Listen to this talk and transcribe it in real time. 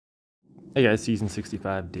Hey guys, season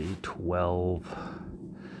 65, day 12.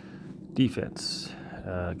 Defense.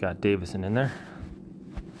 Got Davison in there.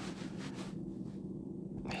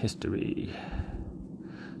 History.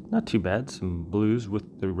 Not too bad. Some blues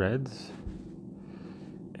with the reds.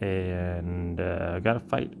 And got a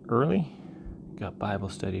fight early. Got Bible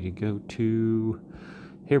study to go to.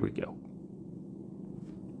 Here we go.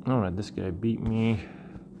 Alright, this guy beat me.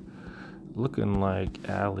 Looking like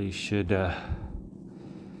Aly should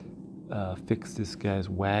fix this guy's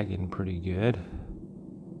wagon pretty good.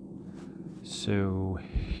 So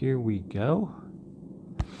here we go.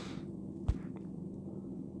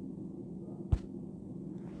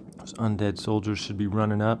 Those undead soldiers should be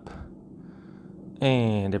running up.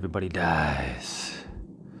 And everybody dies.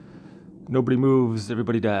 Nobody moves,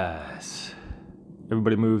 everybody dies.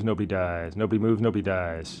 Everybody moves, nobody dies. Nobody moves, nobody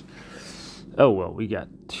dies. Oh well, we got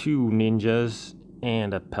two ninjas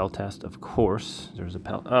and a peltast, of course. There's a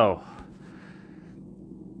oh.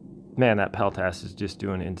 Man, that peltast is just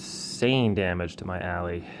doing insane damage to my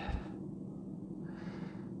Aly.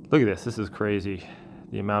 Look at this. This is crazy.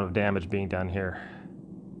 The amount of damage being done here.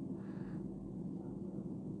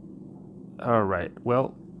 Alright,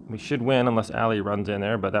 well, we should win unless Aly runs in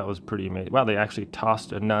there, but that was pretty amazing. Wow, they actually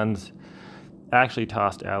tossed nuns. Actually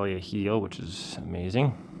tossed Aly a heal, which is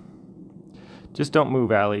amazing. Just don't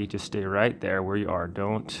move, Aly. Just stay right there where you are.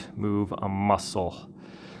 Don't move a muscle.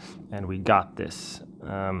 And we got this.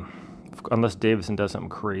 Unless Davison does something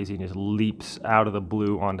crazy and just leaps out of the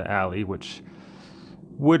blue onto Aly, which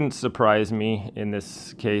wouldn't surprise me in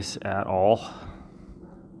this case at all.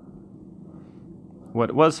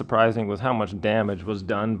 What was surprising was how much damage was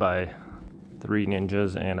done by 3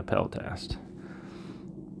 ninjas and a peltast.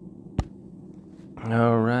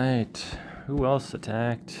 Alright, who else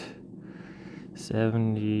attacked?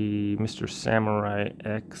 70, Mr. Samurai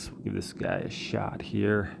X. We'll give this guy a shot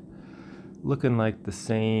here. Looking like the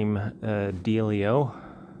same dealio.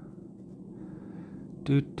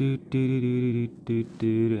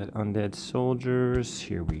 Undead soldiers.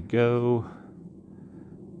 Here we go.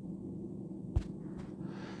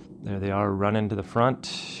 There they are, running to the front.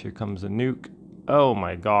 Here comes a nuke. Oh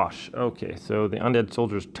my gosh. Okay, so the undead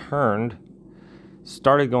soldiers turned,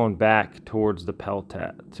 started going back towards the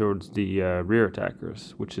towards the rear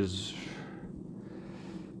attackers, which is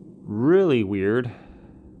really weird.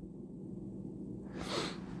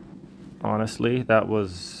 Honestly, that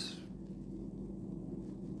was...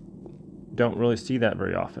 Don't really see that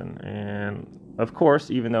very often. And of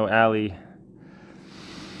course, even though Aly...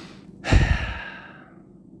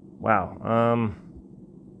 Wow.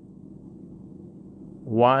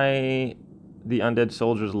 Why the undead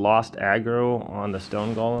soldiers lost aggro on the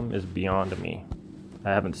stone golem is beyond me.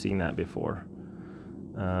 I haven't seen that before.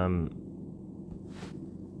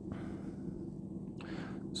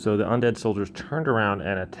 So the undead soldiers turned around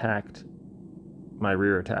and attacked my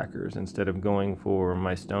rear attackers instead of going for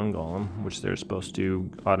my stone golem, which they're supposed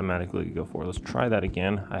to automatically go for. Let's try that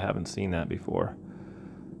again. I haven't seen that before.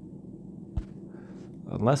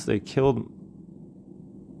 Unless they killed...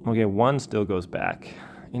 Okay, one still goes back.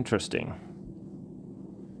 Interesting.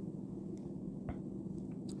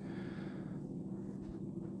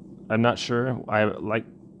 I'm not sure.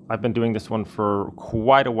 I've been doing this one for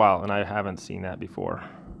quite a while and I haven't seen that before.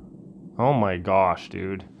 Oh my gosh,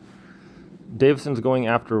 dude. Davison's going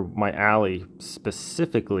after my Aly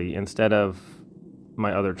specifically instead of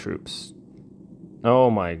my other troops. Oh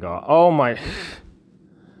my god. Oh my...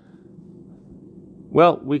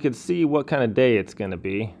 Well, we could see what kind of day it's going to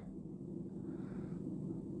be.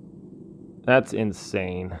 That's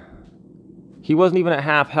insane. He wasn't even at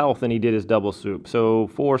half health and he did his double swoop. So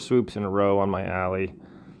 4 swoops in a row on my Aly.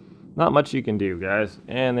 Not much you can do, guys.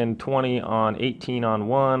 And then 20 on 18 on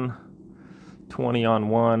 1. 20 on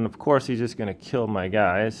 1. Of course, he's just going to kill my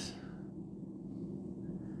guys.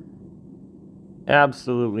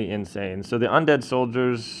 Absolutely insane. So the undead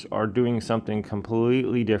soldiers are doing something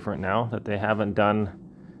completely different now that they haven't done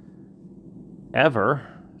ever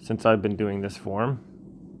since I've been doing this form.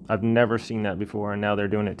 I've never seen that before, and now they're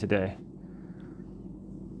doing it today.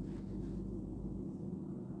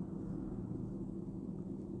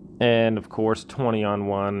 And of course, 20 on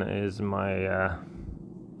 1 is my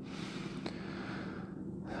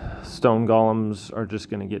stone golems are just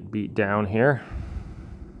going to get beat down here.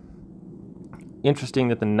 Interesting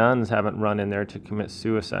that the nuns haven't run in there to commit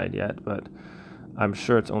suicide yet, but I'm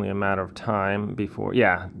sure it's only a matter of time before...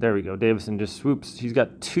 Yeah, there we go. Davison just swoops. He's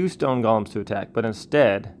got 2 stone golems to attack, but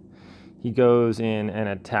instead he goes in and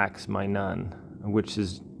attacks my nun, which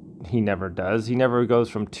is... he never does. He never goes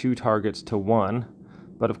from 2 targets to 1,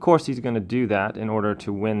 but of course he's going to do that in order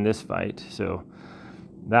to win this fight. So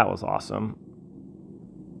That was awesome.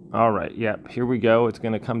 All right, yep, here we go. It's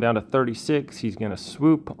going to come down to 36. He's going to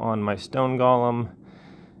swoop on my stone golem.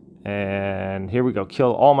 And here we go.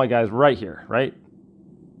 Kill all my guys right here, right?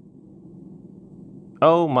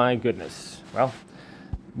 Oh my goodness. Well,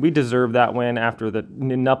 we deserve that win after the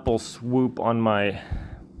nupple swoop on my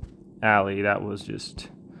Aly. That was just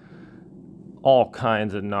all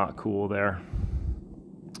kinds of not cool there.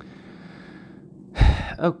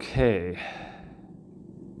 Okay.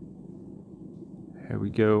 Here we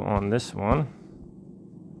go on this one.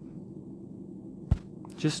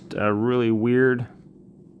 Just a really weird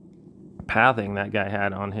pathing that guy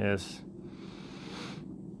had on his.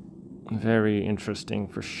 Very interesting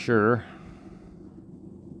for sure.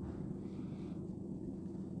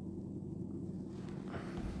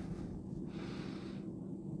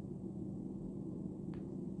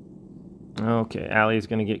 Okay, Aly's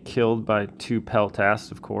going to get killed by 2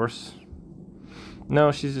 Peltasts, of course.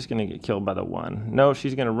 No, she's just going to get killed by the 1. No,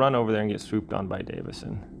 she's going to run over there and get swooped on by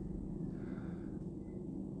Davison.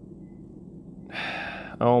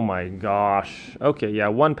 Oh my gosh. Okay, yeah,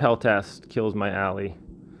 1 Peltast kills my Aly.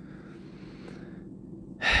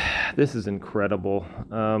 This is incredible.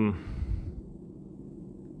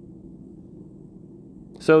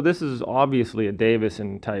 So this is obviously a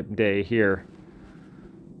Davison type day here.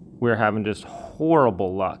 We're having just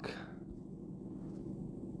horrible luck.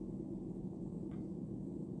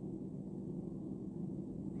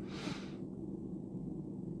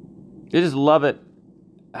 I just love it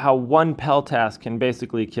how 1 Peltast can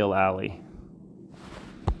basically kill Aly.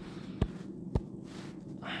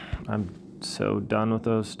 I'm so done with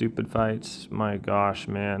those stupid fights. My gosh,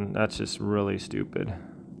 man, that's just really stupid.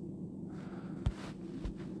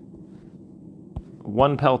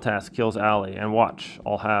 1 Peltast kills Aly, and watch,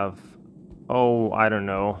 I'll have, oh, I don't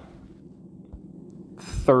know,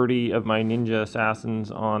 30 of my ninja assassins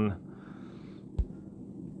on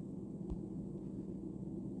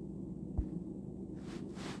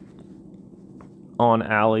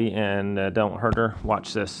Aly, and don't hurt her.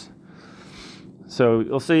 Watch this. So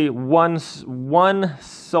you'll see one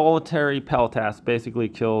solitary Peltast basically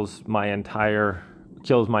kills my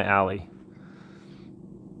Aly.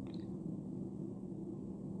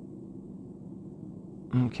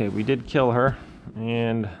 Okay, we did kill her,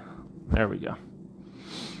 and there we go.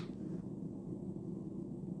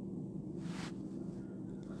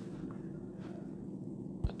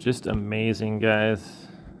 Just amazing, guys.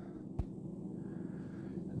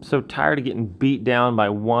 I'm so tired of getting beat down by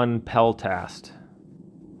 1 Peltast.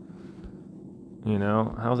 You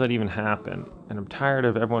know, how's that even happen? And I'm tired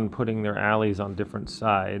of everyone putting their Alys on different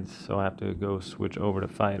sides, so I have to go switch over to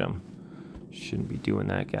fight them. Shouldn't be doing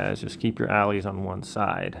that, guys. Just keep your Alys on one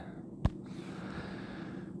side.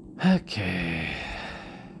 Okay.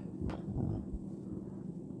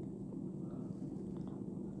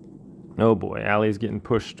 Oh boy, Aly's getting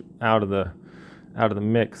pushed out of the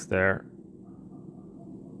mix there.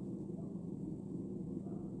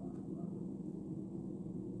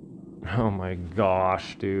 Oh my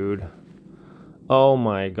gosh, dude. Oh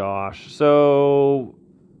my gosh. So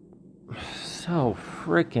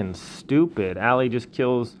freaking stupid. Aly just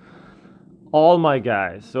kills all my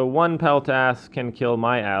guys. So 1 Peltast can kill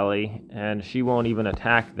my Aly, and she won't even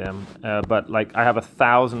attack them. But like, I have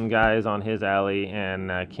 1,000 guys on his Aly,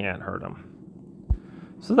 and I can't hurt him.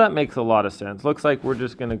 So that makes a lot of sense. Looks like we're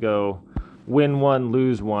just gonna go win 1,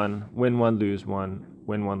 lose 1, win 1, lose 1,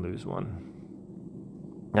 win 1, lose 1.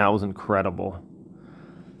 That was incredible.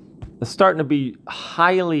 It's starting to be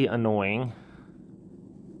highly annoying.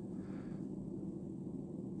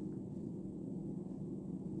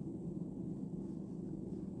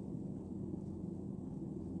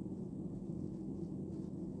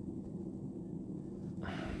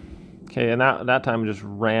 Okay, and that time we just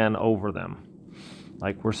ran over them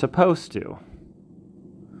like we're supposed to.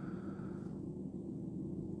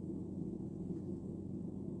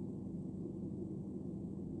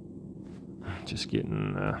 Just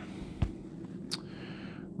getting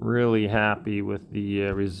really happy with the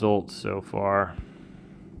results so far.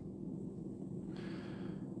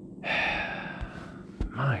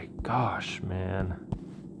 My gosh, man.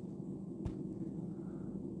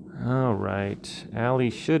 All right,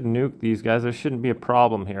 Aly should nuke these guys. There shouldn't be a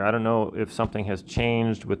problem here. I don't know if something has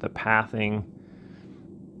changed with the pathing.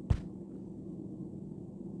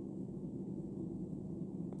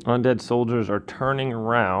 Undead soldiers are turning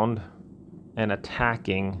around and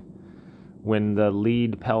attacking when the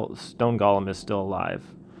lead stone golem is still alive.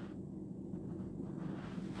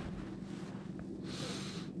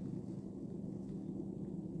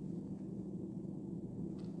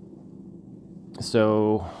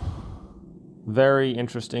 So Very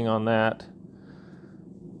interesting on that.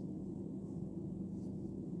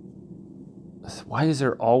 Why is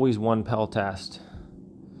there always one peltast?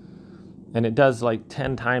 And it does like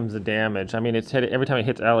 10 times the damage. I mean, it's hit every time it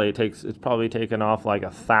hits Ellie. It's probably taken off like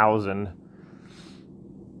 1,000.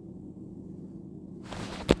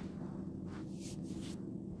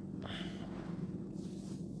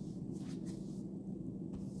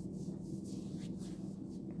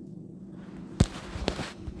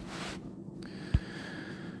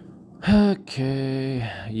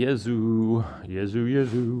 Okay, Yezu, Yezu,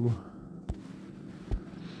 Yezu.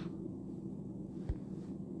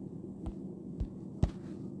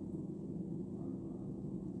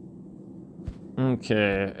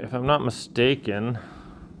 Okay, if I'm not mistaken,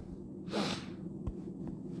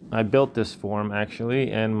 I built this form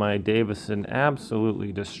actually, and my Davison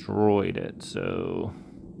absolutely destroyed it, so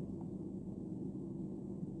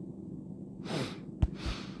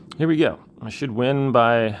here we go. I should win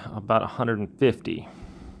by about 150.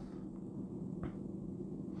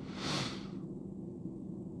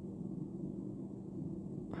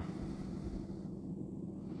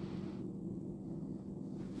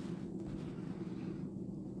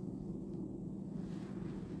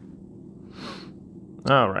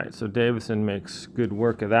 All right, so Davison makes good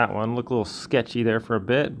work of that one. Looked a little sketchy there for a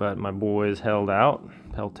bit, but my boys held out.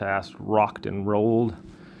 Peltast rocked and rolled,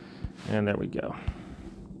 and there we go.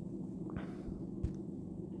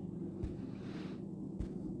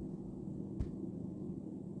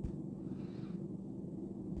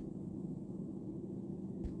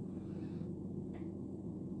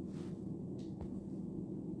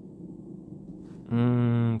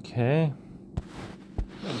 Okay.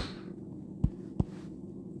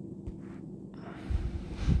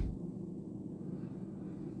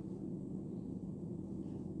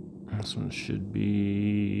 This one should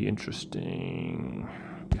be interesting.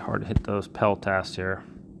 Be hard to hit those peltasts here.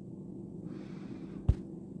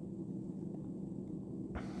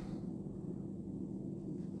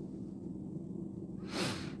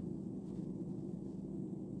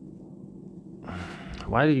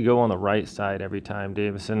 Why do you go on the right side every time,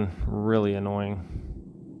 Davison? Really annoying.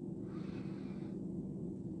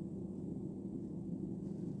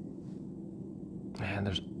 Man,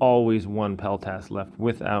 there's always one peltast left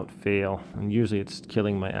without fail, and usually it's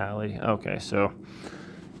killing my ally. Okay, so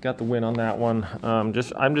got the win on that one. I'm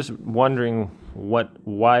just wondering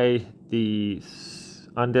why the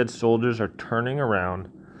undead soldiers are turning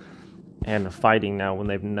around and they're fighting now when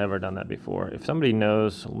they've never done that before. If somebody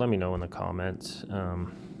knows, let me know in the comments.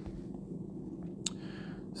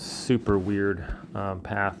 Super weird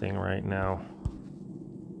pathing right now.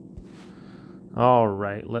 All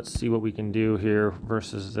right, let's see what we can do here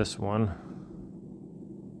versus this one.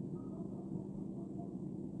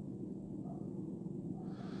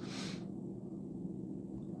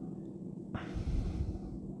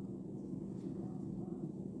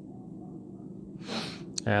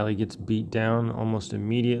 Aly gets beat down almost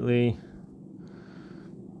immediately.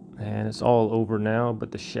 And it's all over now,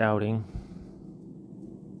 but the shouting.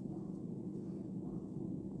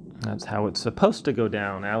 That's how it's supposed to go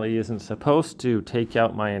down. Aly isn't supposed to take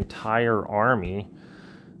out my entire army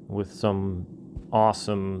with some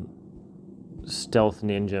awesome stealth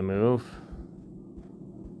ninja move.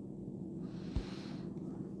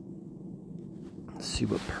 Let's see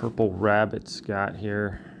what Purple Rabbit's got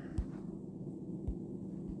here.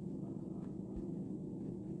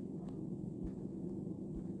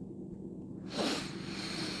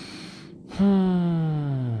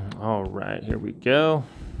 All right, here we go.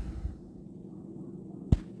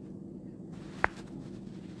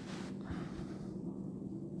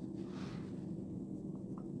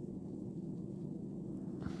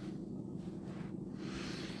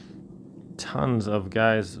 Tons of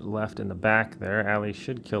guys left in the back there. Aly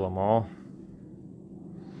should kill them all.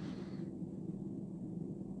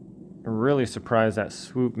 Really surprised that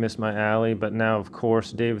swoop missed my Aly, but now of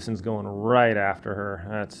course Davison's going right after her.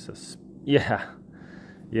 That's just, yeah,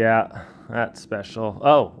 that's special.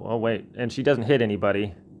 Oh wait, and she doesn't hit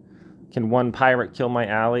anybody. Can one pirate kill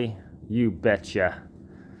my Aly? You betcha.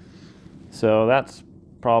 So that's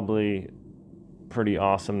probably pretty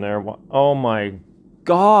awesome there. Oh my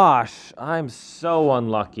gosh, I'm so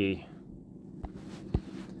unlucky.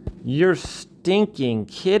 You're stinking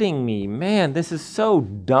kidding me. Man, this is so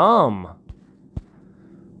dumb.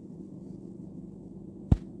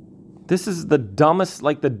 This is the dumbest,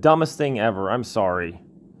 like the dumbest thing ever. I'm sorry.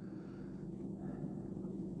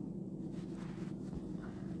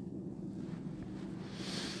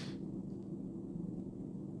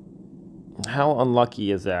 How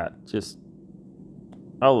unlucky is that? Just...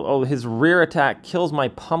 Oh, his rear attack kills my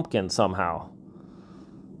pumpkin somehow.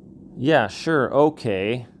 Yeah, sure,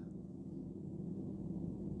 okay.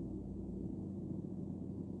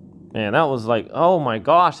 Man, that was like, oh my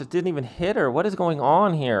gosh, it didn't even hit her. What is going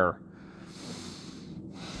on here?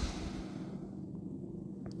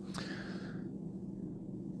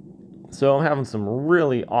 So I'm having some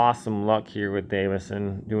really awesome luck here with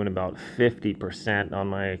Davison, doing about 50% on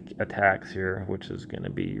my attacks here, which is going to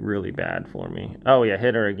be really bad for me. Oh yeah,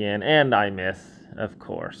 hit her again, and I miss, of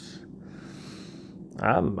course.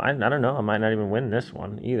 I don't know, I might not even win this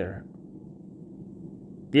one either.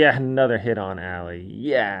 Yeah, another hit on Aly.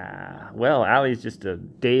 Yeah. Well, Aly's just a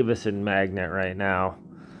Davison magnet right now.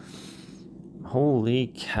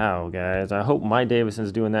 Holy cow, guys. I hope my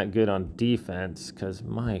Davison's doing that good on defense, because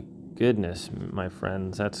my goodness, my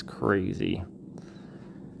friends, that's crazy.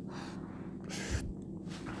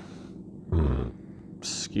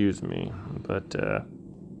 Excuse me, but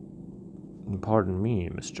pardon me,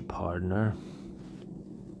 Mr. Partner.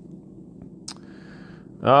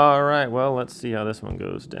 All right, well, let's see how this one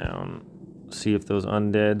goes down. See if those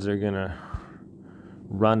undeads are gonna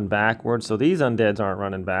run backwards. So these undeads aren't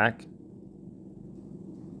running back.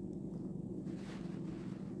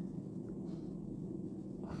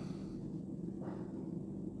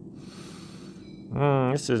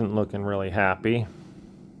 This isn't looking really happy.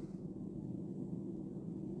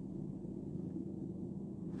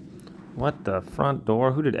 What the front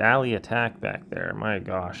door? Who did Aly attack back there? My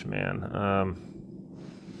gosh, man.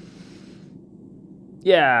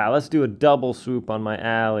 Yeah, let's do a double swoop on my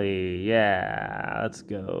Aly. Yeah, let's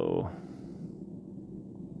go.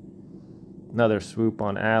 Another swoop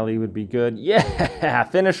on Aly would be good. Yeah,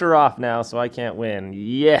 finish her off now so I can't win.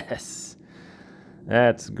 Yes.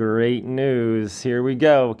 That's great news. Here we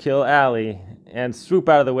go. Kill Aly and swoop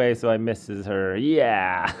out of the way so I misses her.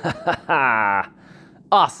 Yeah.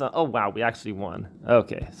 Awesome. Oh, wow. We actually won.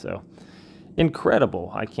 Okay, so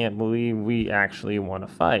incredible. I can't believe we actually won a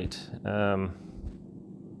fight.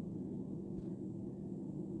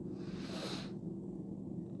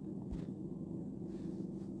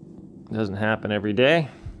 Doesn't happen every day,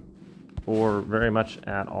 or very much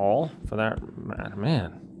at all, for that matter.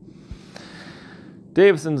 Man,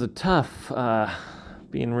 Davison's a tough,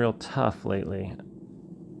 being real tough lately.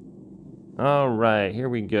 All right, here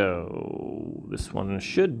we go. This one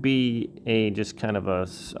should be just kind of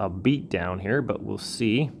a beat down here, but we'll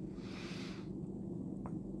see.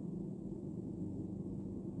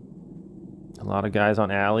 A lot of guys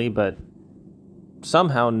on Aly, but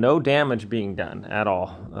somehow no damage being done at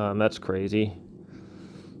all. That's crazy.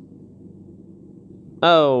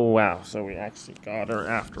 Oh, wow. So we actually got her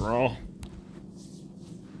after all.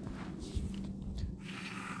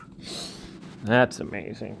 That's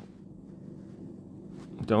amazing.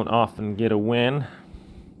 Don't often get a win.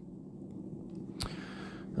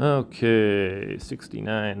 Okay,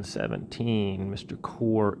 69-17. Mr.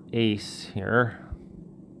 Core Ace here.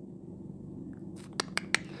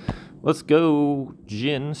 Let's go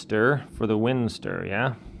Ginster for the Winster,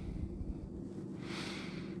 yeah?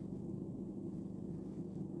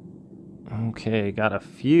 Okay, got a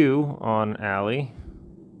few on Aly.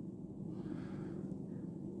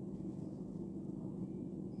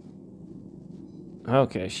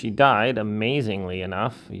 Okay, she died amazingly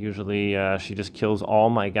enough. Usually she just kills all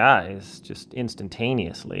my guys just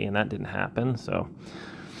instantaneously, and that didn't happen, so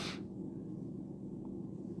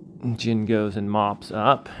Jin goes and mops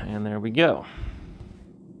up, and there we go.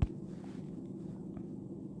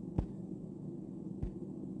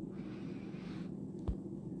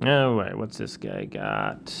 All right, what's this guy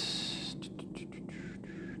got?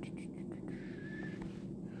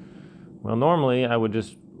 Well, normally I would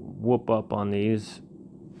just whoop up on these,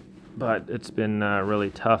 but it's been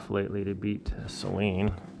really tough lately to beat Celine.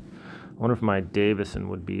 I wonder if my Davison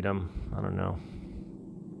would beat him. I don't know.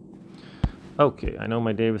 Okay, I know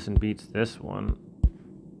my Davison beats this one.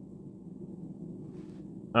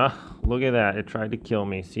 Look at that. It tried to kill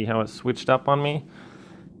me. See how it switched up on me?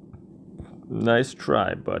 Nice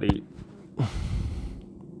try, buddy. I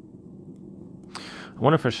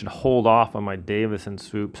wonder if I should hold off on my Davison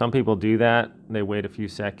swoop. Some people do that. They wait a few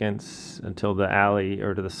seconds until the Aly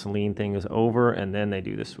or the Celine thing is over, and then they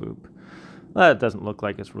do the swoop. That doesn't look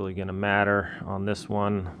like it's really going to matter on this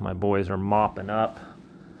one. My boys are mopping up.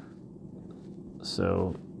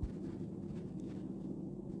 So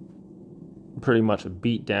pretty much a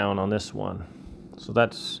beat down on this one. So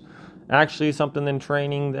that's actually something in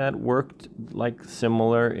training that worked like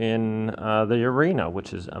similar in the arena,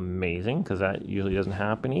 which is amazing because that usually doesn't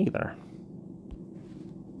happen either.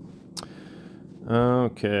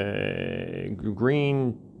 Okay,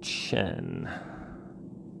 Green Chen.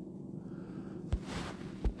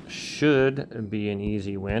 should be an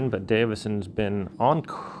easy win, but Davison's been on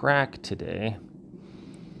crack today.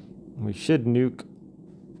 We should nuke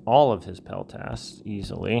all of his peltasts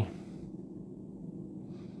easily.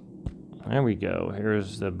 There we go.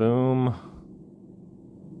 Here's the boom.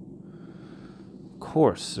 Of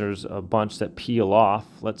course, there's a bunch that peel off.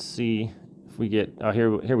 Let's see if we get... Oh, here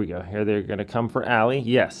we go. Here they're going to come for Aly.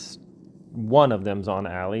 Yes, one of them's on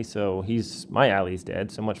Aly, so my Aly's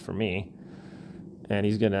dead. So much for me. And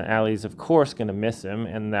Aly's of course gonna miss him,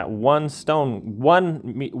 and that one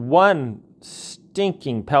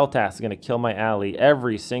stinking peltast is gonna kill my Aly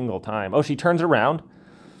every single time. Oh, she turns around,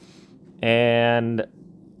 and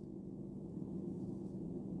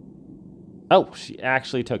oh, she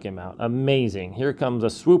actually took him out. Amazing. Here comes a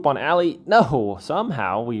swoop on Aly. No,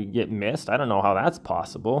 somehow we get missed. I don't know how that's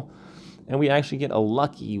possible. And we actually get a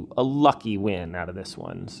lucky win out of this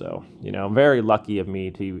one. So, you know, very lucky of me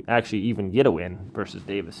to actually even get a win versus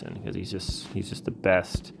Davison, because he's just the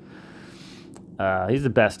best. He's the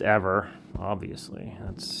best ever, obviously.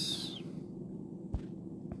 That's...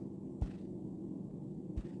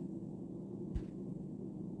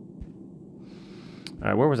 All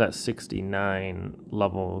right, where was that 69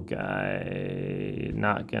 level guy?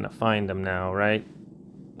 Not gonna find him now, right?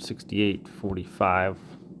 68-45.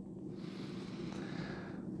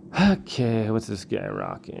 Okay, what's this guy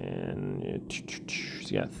rocking?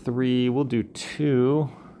 He's got 3. We'll do 2.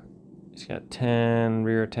 He's got 10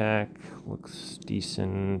 rear attack. Looks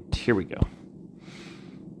decent. Here we go.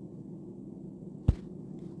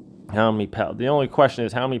 How many The only question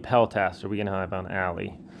is, how many peltasts are we gonna have on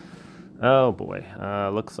Aly? Oh boy,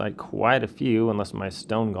 looks like quite a few, unless my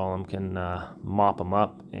stone golem can mop them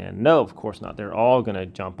up. And no, of course not. They're all gonna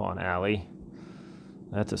jump on Aly.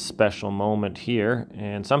 That's a special moment here.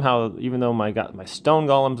 And somehow, even though I got my stone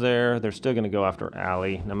golems there, they're still going to go after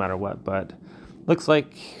Aly no matter what. But looks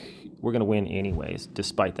like we're going to win anyways,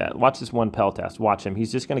 despite that. Watch this one peltast. Watch him.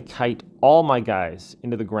 He's just going to kite all my guys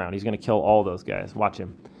into the ground. He's going to kill all those guys. Watch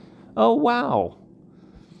him. Oh, wow.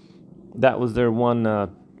 That was their one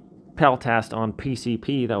peltast on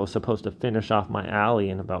PCP that was supposed to finish off my Aly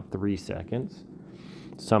in about 3 seconds.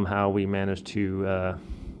 Somehow we managed to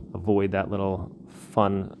avoid that little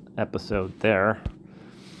fun episode there.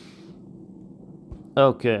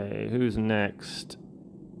 Okay, who's next?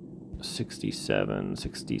 67,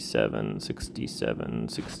 67, 67,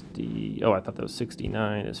 60. Oh, I thought that was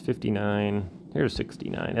 69. It's 59. Here's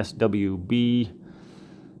 69. SWB.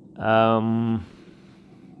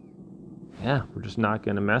 Yeah, we're just not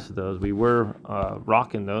going to mess with those. We were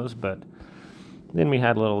rocking those, but then we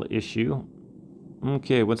had a little issue.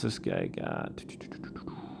 Okay, what's this guy got?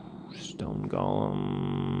 Stone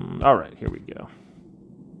golem. All right, here we go.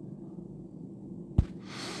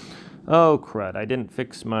 Oh crud! I didn't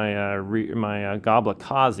fix my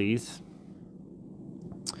Goblikazis,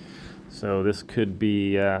 so this could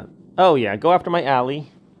be. Oh yeah, go after my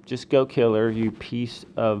Aly. Just go kill her, you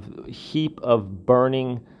heap of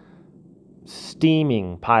burning,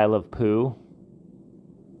 steaming pile of poo.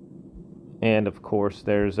 And of course,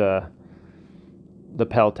 there's the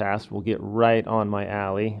peltast will get right on my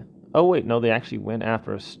Aly. Oh wait, no, they actually went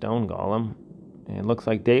after a stone golem. And it looks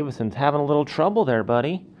like Davison's having a little trouble there,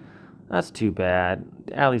 buddy. That's too bad.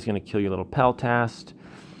 Aly's gonna kill your little peltast.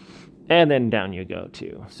 And then down you go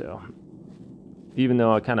too. So even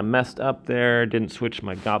though I kind of messed up there, didn't switch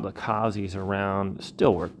my Goblikazis around,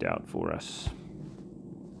 still worked out for us.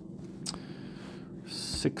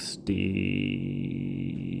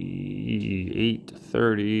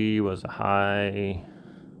 68-30 was a high.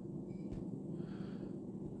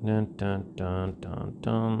 Dun, dun, dun, dun,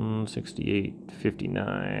 dun.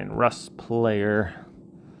 68-59. Russ player.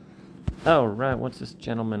 Oh, right. What's this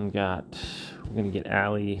gentleman got? We're going to get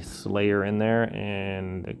Aly Slayer in there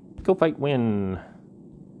and go fight win.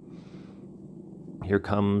 Here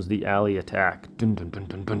comes the Aly attack. Dun, dun, dun,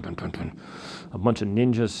 dun, dun, dun, dun, dun. A bunch of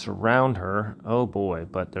ninjas surround her. Oh, boy.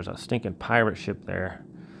 But there's a stinking pirate ship there.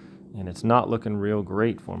 And it's not looking real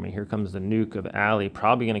great for me. Here comes the nuke of Aly.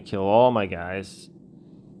 Probably going to kill all my guys.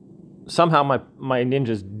 Somehow my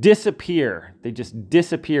ninjas disappear. They just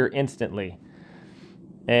disappear instantly.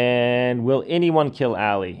 And will anyone kill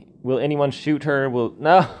Aly? Will anyone shoot her?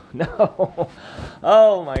 No.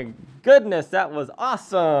 Oh my goodness, that was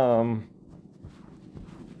awesome.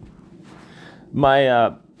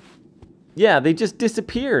 Yeah, they just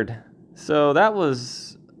disappeared. So that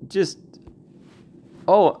was just,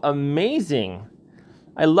 amazing.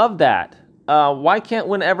 I love that. Why can't,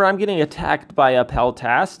 whenever I'm getting attacked by a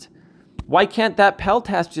peltast, why can't that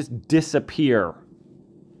peltast just disappear?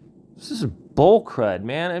 This is bullcrud,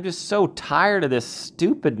 man. I'm just so tired of this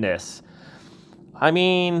stupidness. I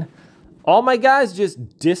mean, All my guys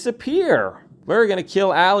just disappear. We're going to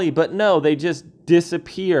kill Aly, but no, they just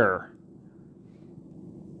disappear.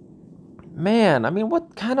 Man, I mean,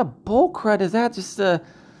 what kind of bullcrud is that?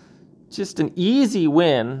 Just an easy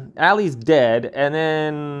win. Aly's dead, and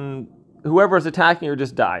then whoever's attacking her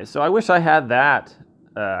just dies. So I wish I had that.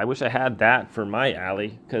 I wish I had that for my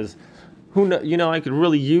Aly, because who know, you know, I could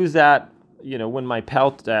really use that. You know, when my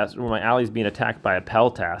Peltast, when my Aly's being attacked by a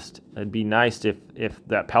Peltast, it'd be nice if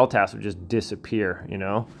that Peltast would just disappear. You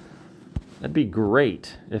know, that'd be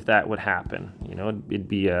great if that would happen. You know, it'd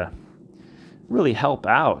be really help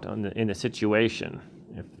out in the situation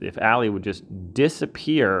if Aly would just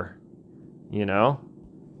disappear. You know,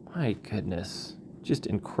 my goodness, just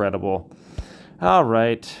incredible. All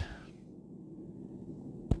right.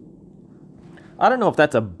 I don't know if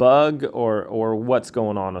that's a bug or what's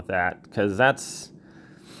going on with that, because that's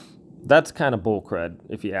kind of bullcrud,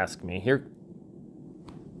 if you ask me. Here.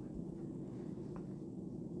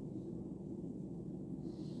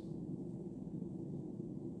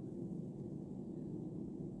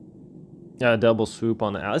 Double swoop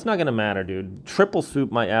on the Aly. It's not going to matter, dude. Triple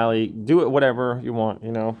swoop my Aly. Do it whatever you want,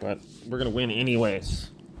 you know, but we're going to win anyways.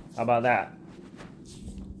 How about that?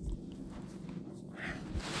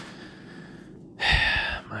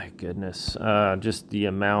 My goodness. Just the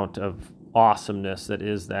amount of awesomeness that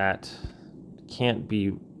is that. Can't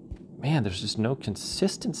be... Man, there's just no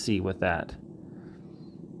consistency with that.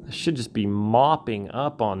 I should just be mopping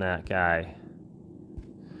up on that guy.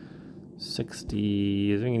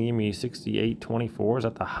 60, is it going to give me 68-24? Is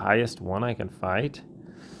that the highest one I can fight?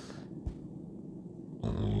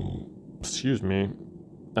 Excuse me.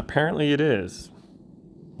 Apparently it is.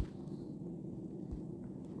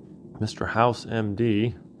 Mr. House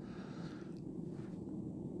MD.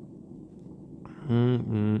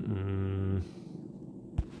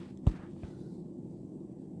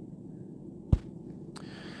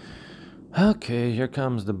 Okay, here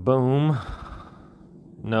comes the boom.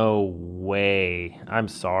 No way. I'm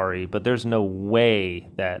sorry, but there's no way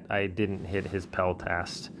that I didn't hit his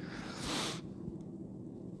Peltast.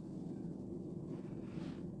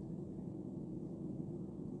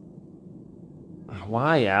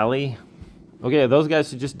 Why, Aly? Okay, those guys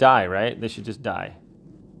should just die, right? They should just die.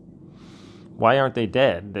 Why aren't they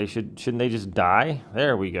dead? Shouldn't they just die?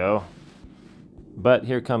 There we go. But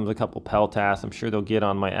here comes a couple Peltasts. I'm sure they'll get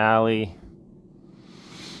on my Aly.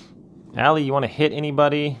 Aly, you want to hit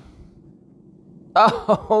anybody?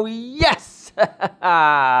 Oh, yes!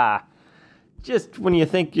 Just when you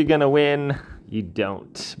think you're going to win, you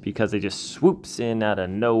don't. Because they just swoops in out of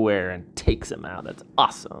nowhere and takes them out. That's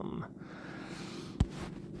awesome.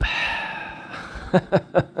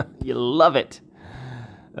 You love it.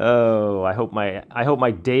 Oh, I hope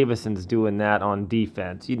my Davison's doing that on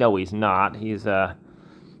defense. You know he's not. He's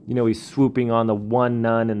you know he's swooping on the one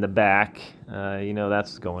nun in the back. You know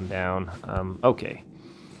that's going down. Okay.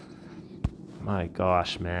 My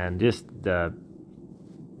gosh, man, just the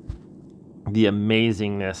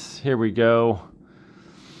amazingness. Here we go.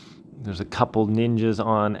 There's a couple ninjas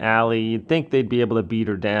on Aly. You'd think they'd be able to beat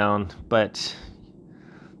her down, but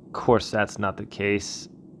of course that's not the case.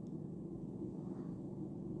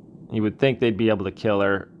 You would think they'd be able to kill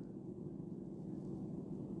her.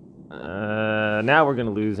 Now we're gonna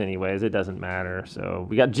lose anyways. It doesn't matter. So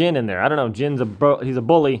we got Jin in there. I don't know. Jin's he's a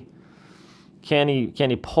bully. Can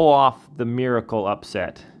he pull off the miracle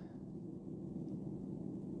upset?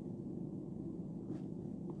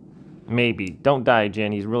 Maybe. Don't die,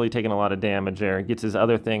 Jin. He's really taking a lot of damage there. Gets his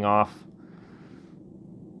other thing off.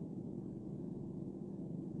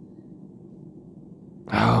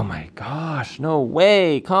 Oh my gosh, no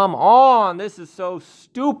way. Come on. This is so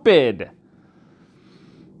stupid.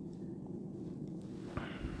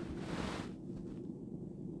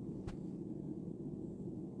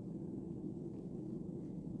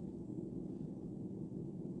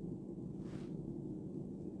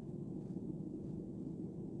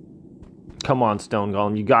 Come on, Stone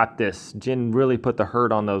Golem. You got this. Jin really put the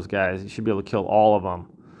hurt on those guys. You should be able to kill all of them.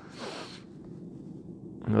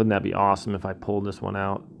 Wouldn't that be awesome if I pulled this one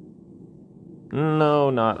out? No,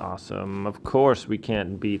 not awesome. Of course we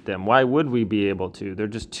can't beat them. Why would we be able to? They're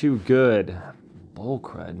just too good.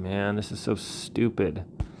 Bullcrud, man. This is so stupid.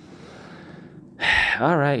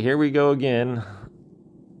 All right, here we go again.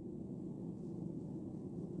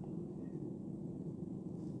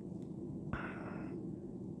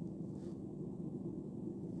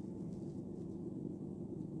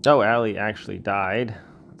 Oh, Aly actually died.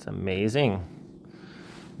 That's amazing.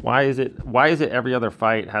 Why is it every other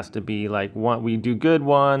fight has to be like one, we do good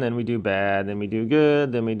one, then we do bad, then we do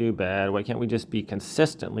good, then we do bad? Why can't we just be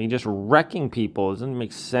consistently just wrecking people? It doesn't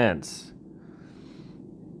make sense.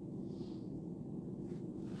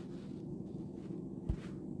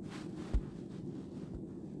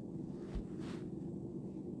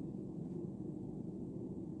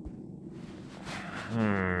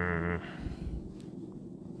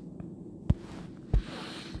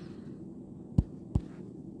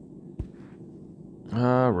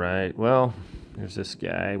 All right, well, there's this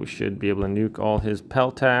guy. We should be able to nuke all his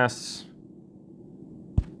peltasts.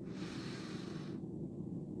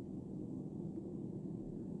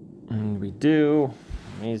 And we do,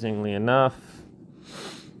 amazingly enough.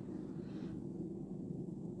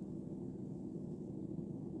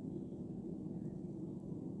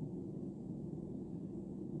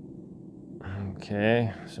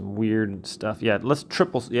 Okay, some weird stuff. Yeah, let's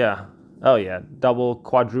triple, yeah. Oh yeah, double,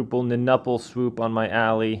 quadruple, nintuple swoop on my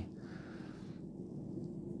alley.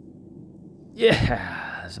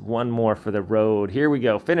 Yeah, there's one more for the road. Here we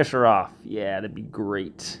go, finish her off. Yeah, that'd be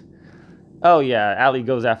great. Oh yeah, alley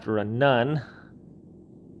goes after a nun.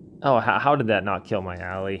 Oh, how did that not kill my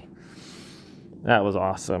alley? That was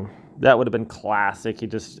awesome. That would have been classic. He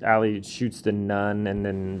just, alley shoots the nun and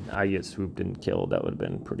then I get swooped and killed. That would have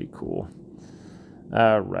been pretty cool.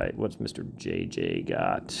 All right, what's Mr. JJ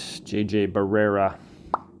got? JJ Barrera.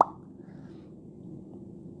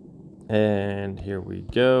 And here we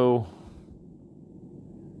go.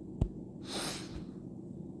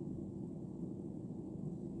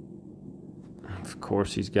 Of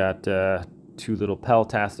course, he's got two little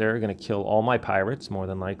peltasts there. Going to kill all my pirates, more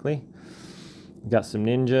than likely. Got some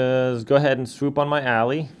ninjas. Go ahead and swoop on my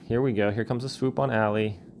alley. Here we go. Here comes a swoop on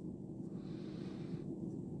alley.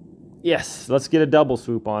 Yes, let's get a double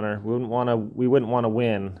swoop on her. We wouldn't want to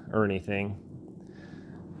win or anything.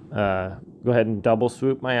 Go ahead and double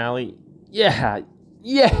swoop my alley. Yeah,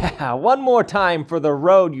 yeah. One more time for the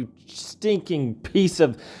road, you stinking piece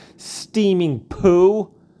of steaming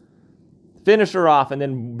poo. Finish her off and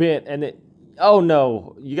then bit and it. Oh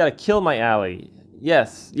no, you got to kill my alley.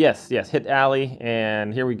 Yes, yes, yes. Hit alley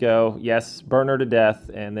and here we go. Yes, burn her to death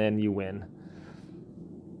and then you win.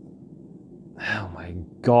 Oh my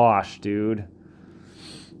gosh, dude.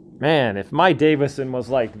 Man, if my Davison was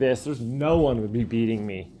like this, there's no one would be beating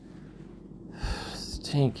me.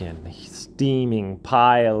 Stinking, steaming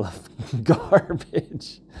pile of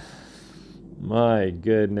garbage. My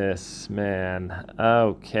goodness, man.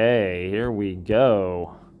 Okay, here we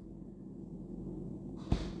go.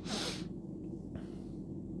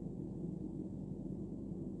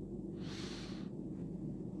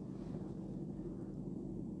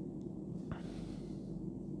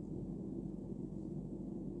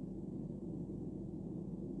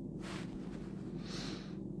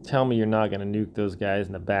 Tell me you're not going to nuke those guys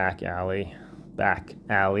in the back alley. Back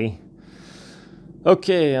alley.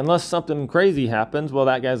 Okay, unless something crazy happens, well,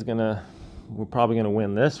 that guy's gonna... We're probably going to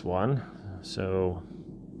win this one. So...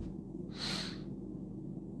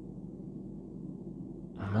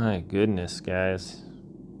 My goodness, guys.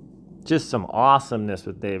 Just some awesomeness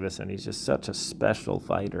with Davison. He's just such a special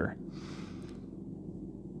fighter.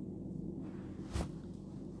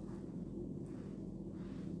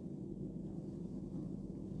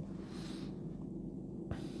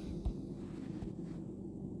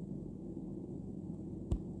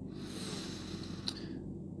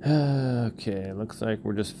 Okay, looks like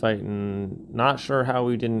we're just fighting. Not sure how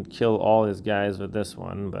we didn't kill all his guys with this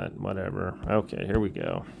one, but whatever. Okay, here we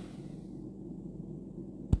go.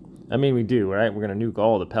 I mean, we do, right? We're going to nuke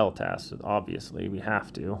all the peltasts, obviously. We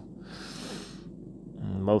have to.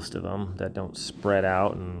 Most of them that don't spread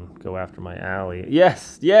out and go after my alley.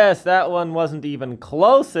 Yes, yes, that one wasn't even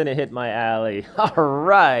close and it hit my alley. All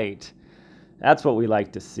right. That's what we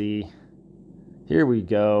like to see. Here we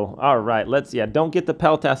go. All right, don't get the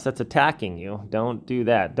peltast that's attacking you. Don't do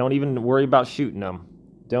that. Don't even worry about shooting them.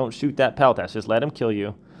 Don't shoot that peltast. Just let him kill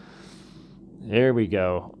you. Here we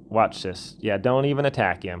go. Watch this. Yeah, don't even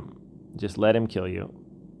attack him. Just let him kill you.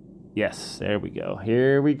 Yes, there we go.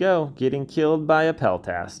 Here we go. Getting killed by a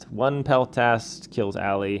peltast. One peltast kills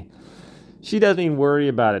Aly. She doesn't even worry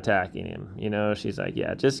about attacking him. You know, she's like,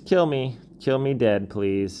 yeah, just kill me. Kill me dead,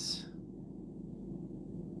 please.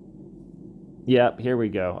 Yep, here we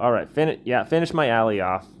go. All right, finish my alley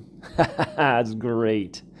off. That's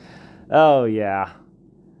great. Oh, yeah.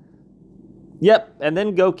 Yep, and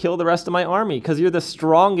then go kill the rest of my army, because you're the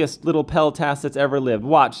strongest little peltast that's ever lived.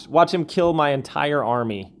 Watch him kill my entire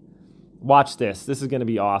army. Watch this. This is going to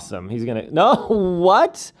be awesome. He's going to... No,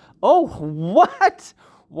 what? Oh, what?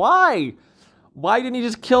 Why? Why didn't he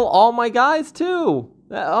just kill all my guys, too?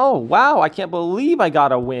 Oh, wow, I can't believe I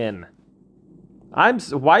got a win.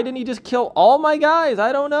 Why didn't he just kill all my guys?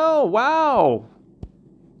 I don't know. Wow.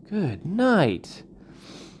 Good night.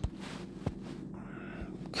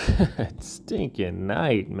 Good stinking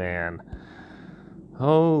night, man.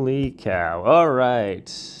 Holy cow. All right.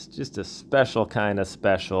 Just a special kind of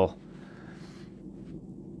special.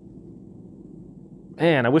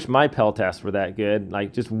 Man, I wish my Peltas were that good.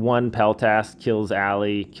 Like, just one Peltas kills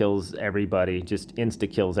Aly, kills everybody, just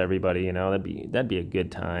insta-kills everybody, you know? That'd be a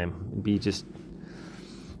good time. It'd be just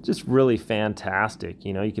really fantastic,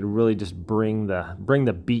 you know? You could really just bring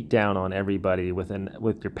the beat down on everybody with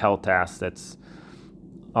your Peltas that's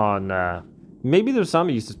on... maybe there's some,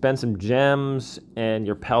 you spend some gems, and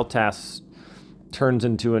your Peltas turns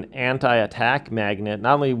into an anti-attack magnet.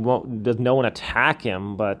 Not only does no one attack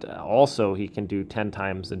him, but also he can do 10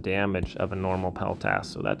 times the damage of a normal Peltas.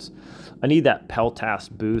 So I need that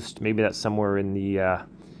Peltas boost. Maybe that's somewhere in the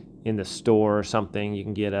store or something. You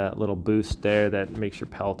can get a little boost there that makes your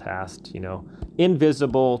Peltas, you know,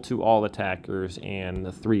 invisible to all attackers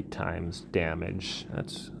and 3 times damage.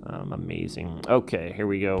 That's amazing. Okay, here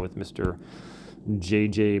we go with Mr.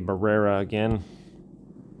 JJ Barrera again.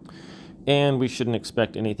 And we shouldn't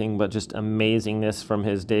expect anything but just amazingness from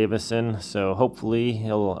his Davison. So hopefully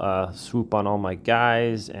he'll swoop on all my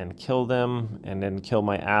guys and kill them, and then kill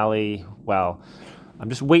my Aly. Well, I'm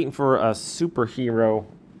just waiting for a superhero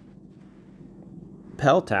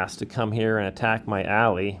Peltas to come here and attack my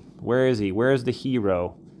Aly. Where is he? Where is the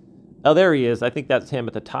hero? Oh, there he is. I think that's him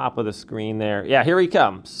at the top of the screen there. Yeah, here he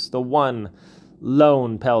comes. The one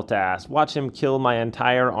lone Peltas. Watch him kill my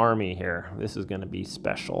entire army here. This is going to be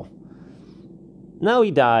special. No,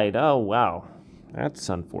 he died. Oh, wow. That's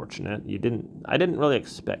unfortunate. I didn't really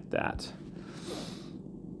expect that.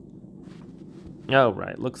 Oh,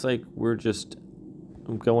 right. Looks like we're just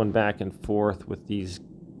going back and forth with these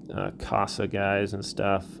Casa guys and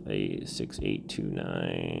stuff. A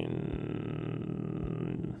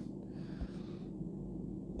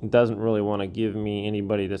 6829 doesn't really want to give me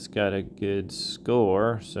anybody that's got a good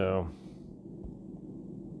score, so...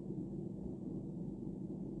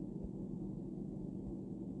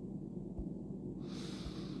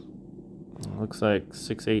 Looks like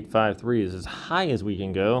 6853 is as high as we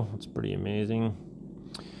can go. That's pretty amazing.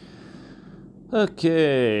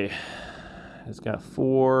 Okay. It's got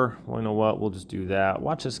 4. Well, you know what? We'll just do that.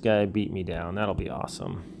 Watch this guy beat me down. That'll be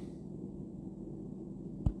awesome.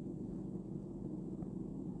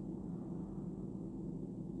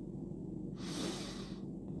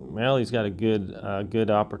 Well, he's got a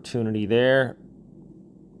good opportunity there.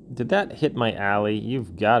 Did that hit my Aly?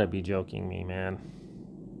 You've got to be joking me, man.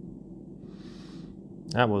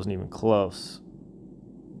 That wasn't even close.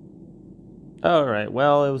 Alright,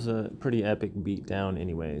 well, it was a pretty epic beatdown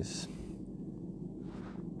anyways.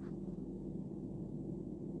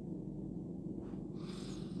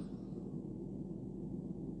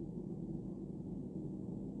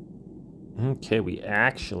 Okay, we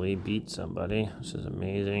actually beat somebody. This is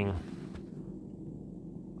amazing.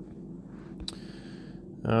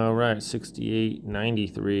 All right,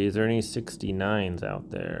 6893. Is there any 69s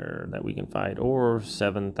out there that we can fight? Or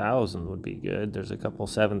 7,000 would be good. There's a couple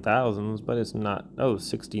 7,000s, but it's not. Oh,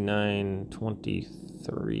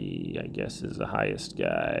 6923, I guess, is the highest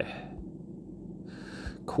guy.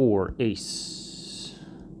 Core Ace.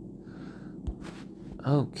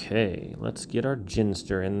 Okay, let's get our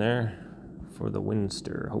Ginster in there for the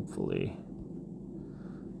Winster, hopefully.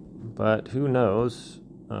 But who knows?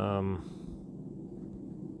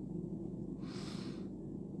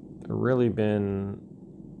 Really been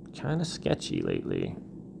kind of sketchy lately.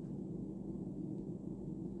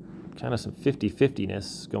 Kind of some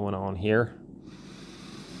 50-50-ness going on here.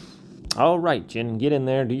 All right, Jin, get in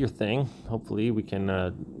there, do your thing. Hopefully we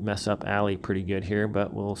can mess up Aly pretty good here,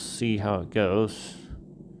 but we'll see how it goes.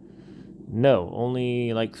 No,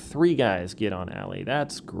 only like 3 guys get on Aly.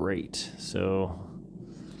 That's great. So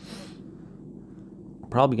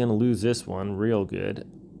probably gonna lose this one real good.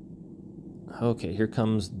 Okay, here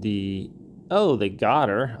comes the... Oh, they got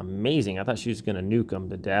her. Amazing. I thought she was going to nuke them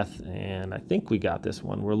to death, and I think we got this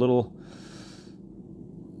one. We're a little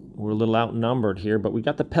outnumbered here, but we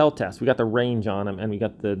got the Peltas. We got the range on him, and we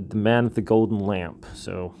got the man with the golden lamp.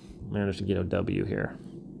 So, managed to get a W here.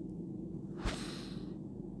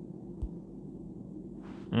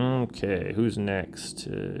 Okay, who's next?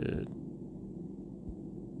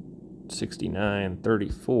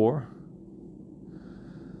 6934.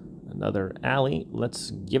 Another Aly.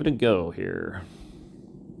 Let's give it a go here.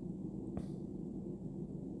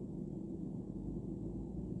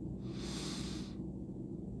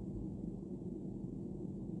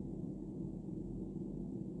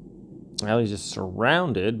 Ally's just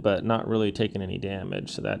surrounded, but not really taking any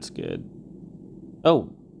damage, so that's good.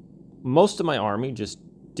 Oh, most of my army just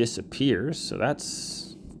disappears, so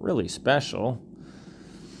that's really special.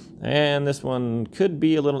 And this one could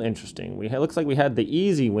be a little interesting. It looks like we had the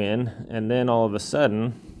easy win, and then all of a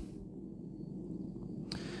sudden,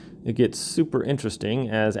 it gets super interesting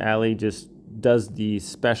as Aly just does the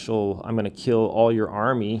special, I'm going to kill all your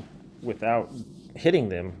army without hitting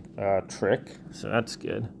them trick, so that's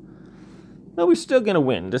good. But we're still going to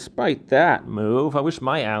win, despite that move. I wish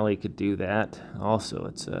my Aly could do that. Also,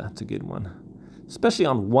 it's a good one. Especially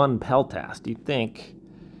on one Peltast. You'd think,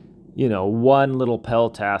 you know, one little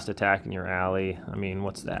Peltast attacking your Aly. I mean,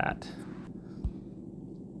 what's that?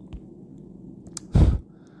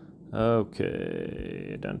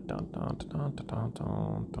 Okay.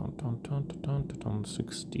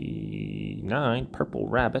 69. Purple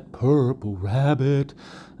rabbit. Purple rabbit.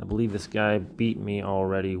 I believe this guy beat me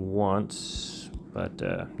already once. But,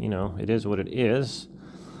 you know, it is what it is.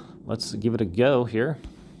 Let's give it a go here.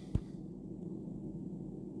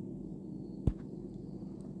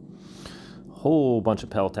 Whole bunch of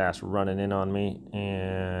Peltasts running in on me.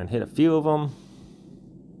 And hit a few of them.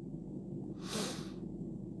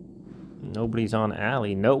 Nobody's on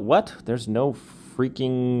Aly. No, what? There's no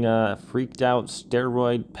freaking freaked out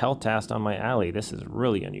steroid Peltast on my Aly. This is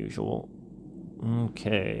really unusual.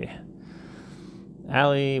 Okay.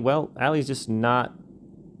 Aly, well, Aly's just not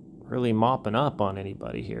really mopping up on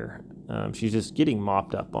anybody here. She's just getting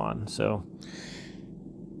mopped up on. So,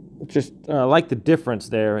 just like the difference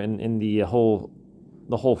there in the whole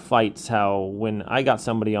fights. How when I got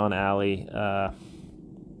somebody on Aly,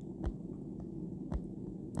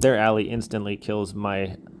 their Aly instantly kills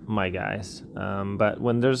my guys. But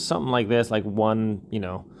when there's something like this, like one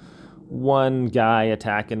guy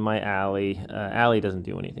attacking my Aly, Aly doesn't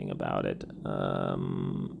do anything about it.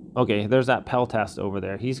 Okay, there's that Peltast over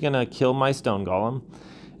there. He's gonna kill my stone golem,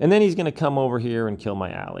 and then he's gonna come over here and kill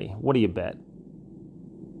my Aly. What do you bet?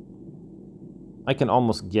 I can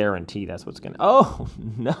almost guarantee that's what's gonna... Oh,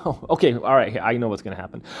 no. Okay, all right, I know what's gonna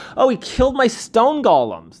happen. Oh, he killed my stone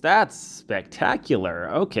golems. That's spectacular.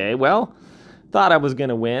 Okay, well, thought I was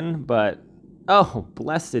gonna win, but... Oh,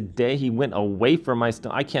 blessed day, he went away from my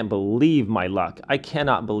stone... I can't believe my luck. I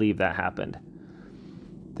cannot believe that happened.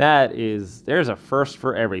 That is... There's a first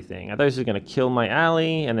for everything. I thought he was just gonna kill my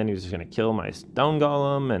Aly, and then he was just gonna kill my stone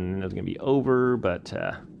golem, and it was gonna be over, but...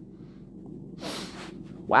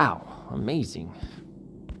 Wow. Amazing.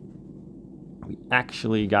 We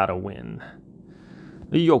actually got a win.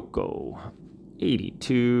 Yoko.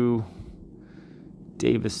 82.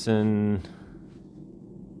 Davison.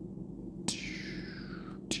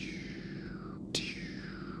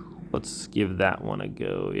 Let's give that one a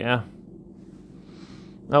go, yeah?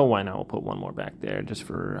 Oh, why not? We'll put one more back there just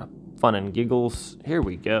for fun and giggles. Here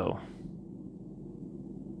we go.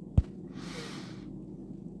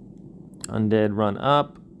 Undead run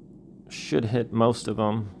up. Should hit most of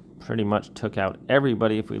them. Pretty much took out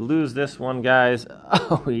everybody. If we lose this one, guys,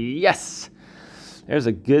 oh yes, there's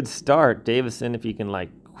a good start. Davison, if you can like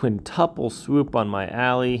quintuple swoop on my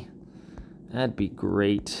Aly, that'd be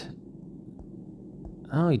great.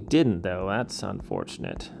 Oh, he didn't though. That's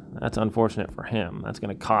unfortunate. That's unfortunate for him. That's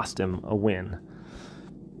going to cost him a win.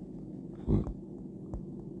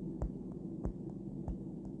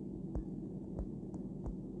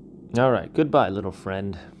 All right, goodbye, little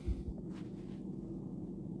friend.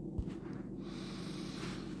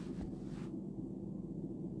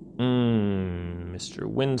 Mr.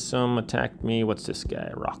 Winsome attacked me. What's this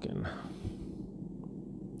guy rocking?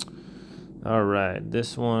 All right,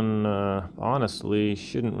 this one, honestly,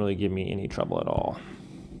 shouldn't really give me any trouble at all.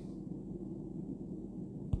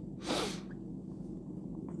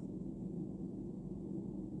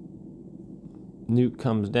 Nuke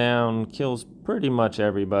comes down, kills pretty much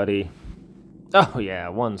everybody. Oh yeah,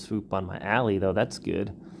 one swoop on my Aly, though. That's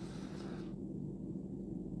good.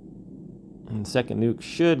 And second nuke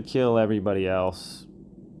should kill everybody else.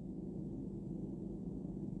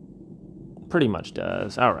 Pretty much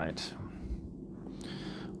does. All right.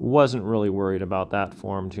 Wasn't really worried about that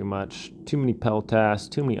form too much. Too many Peltasts,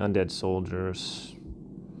 too many undead soldiers.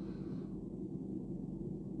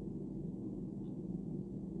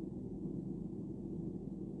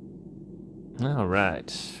 All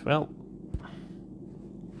right. Well,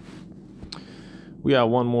 we got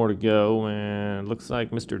one more to go, and looks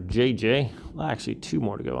like Mr. JJ. Well, actually, two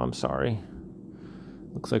more to go. I'm sorry.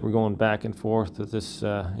 Looks like we're going back and forth with this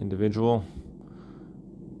individual.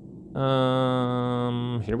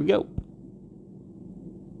 Here we go.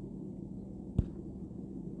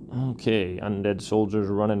 Okay, undead soldiers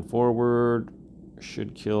running forward.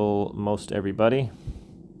 Should kill most everybody.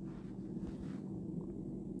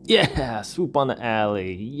 Yeah, swoop on the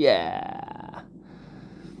alley. Yeah.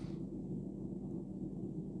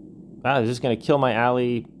 Wow, they're just gonna kill my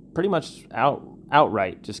alley pretty much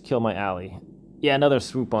outright. Just kill my alley. Yeah, another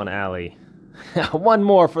swoop on alley. One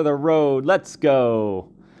more for the road. Let's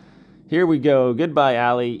go. Here we go. Goodbye,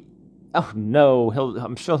 alley. Oh no,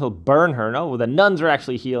 I'm sure he'll burn her. No, the nuns are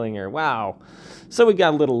actually healing her. Wow. So we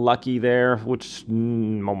got a little lucky there, which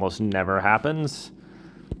almost never happens.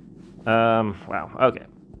 Wow. Okay.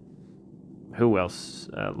 Who else?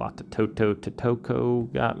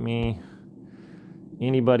 Totoko got me.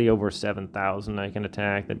 Anybody over 7,000 I can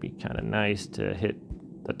attack. That'd be kind of nice to hit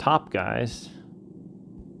the top guys.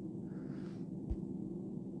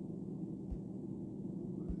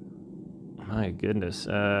 My goodness,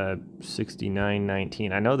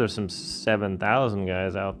 69.19. I know there's some 7,000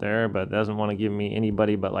 guys out there, but it doesn't want to give me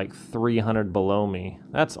anybody but like 300 below me.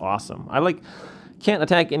 That's awesome. I can't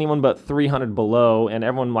attack anyone but 300 below, and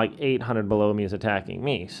everyone like 800 below me is attacking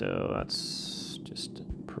me. So that's just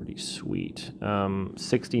pretty sweet.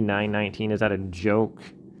 69.19. Is that a joke?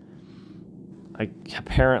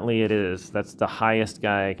 Apparently it is. That's the highest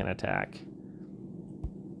guy I can attack.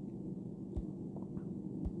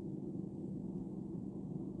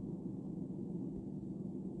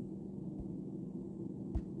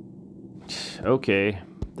 Okay,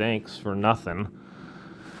 thanks for nothing.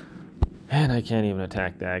 And I can't even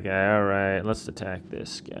attack that guy. Alright, let's attack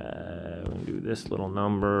this guy. We'll do this little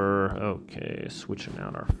number. Okay, switching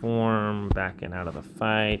out our form. Backing out of the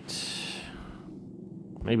fight.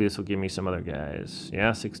 Maybe this will give me some other guys.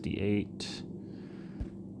 Yeah, 68.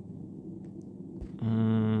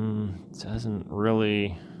 Doesn't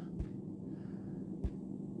really...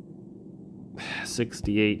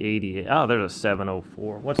 68, 88. Oh, there's a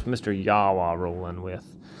 704. What's Mr. Yawa rolling with?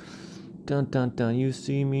 Dun dun dun, you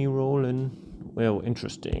see me rolling. Well,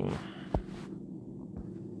 interesting.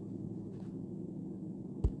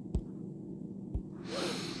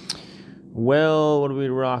 Well, what are we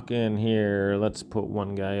rocking here? Let's put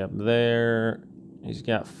one guy up there. He's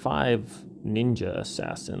got 5 ninja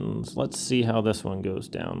assassins. Let's see how this one goes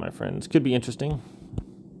down, my friends. Could be interesting.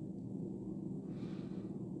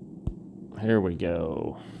 Here we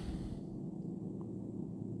go.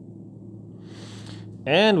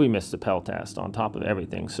 And we missed the Peltast on top of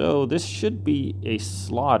everything. So this should be a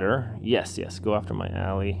slaughter. Yes, yes, go after my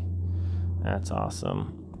alley. That's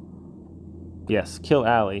awesome. Yes, kill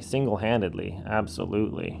alley single-handedly.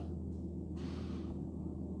 Absolutely.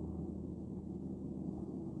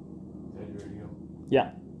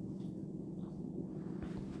 Yeah.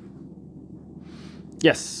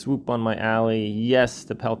 Yes, swoop on my alley. Yes,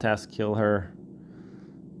 the Peltast kill her.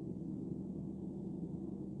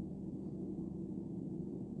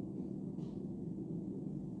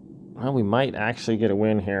 Well, we might actually get a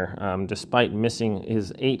win here, despite missing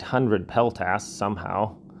his 800 Peltast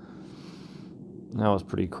somehow. That was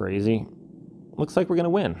pretty crazy. Looks like we're gonna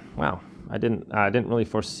win. Wow, I didn't really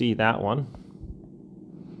foresee that one.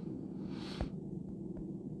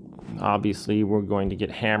 Obviously, we're going to get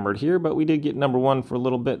hammered here, but we did get number 1 for a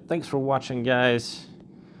little bit. Thanks for watching, guys.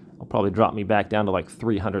 I'll probably drop me back down to like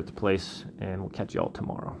 300th place, and we'll catch you all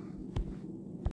tomorrow.